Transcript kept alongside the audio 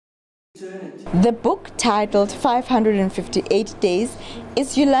The book, titled 558 Days,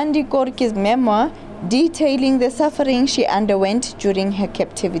 is Yolande Korkie's memoir detailing the suffering she underwent during her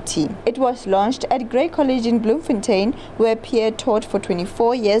captivity. It was launched at Grey College in Bloemfontein, where Pierre taught for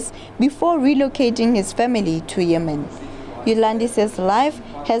 24 years before relocating his family to Yemen. Yolande says life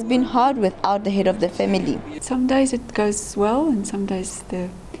has been hard without the head of the family. Some days it goes well and some days the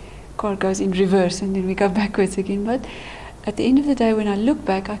car goes in reverse and then we go backwards again. But at the end of the day, when I look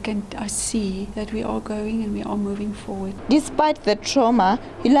back, I see that we are going and we are moving forward. Despite the trauma,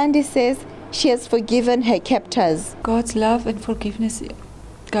 Yolande says she has forgiven her captors. God's love and forgiveness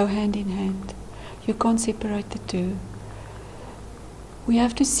go hand in hand. You can't separate the two. We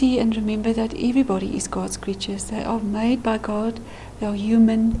have to see and remember that everybody is God's creatures. They are made by God, they are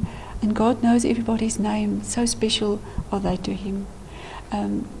human, and God knows everybody's name. So special are they to Him.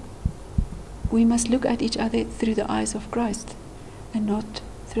 We must look at each other through the eyes of Christ and not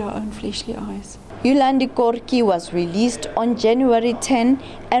through our own fleshly eyes. Yolande Korkie was released on January 10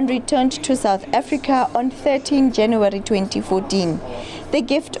 and returned to South Africa on 13 January 2014. The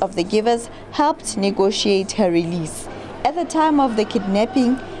gift of the givers helped negotiate her release. At the time of the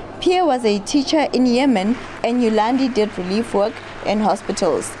kidnapping, Pierre was a teacher in Yemen and Yolande did relief work in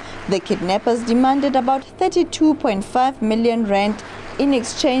hospitals. The kidnappers demanded about 32.5 million rand in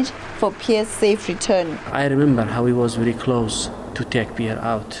exchange for Pierre's safe return. I remember how he was very close to take Pierre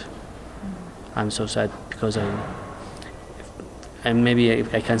out. I'm so sad because maybe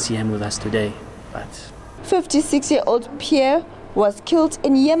I can see him with us today. But 56-year-old Pierre was killed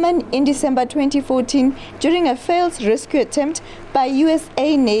in Yemen in December 2014 during a failed rescue attempt by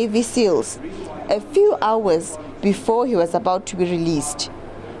USA Navy SEALs, a few hours before he was about to be released.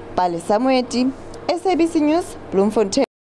 Bale Samueti, SABC News, Bloemfontein.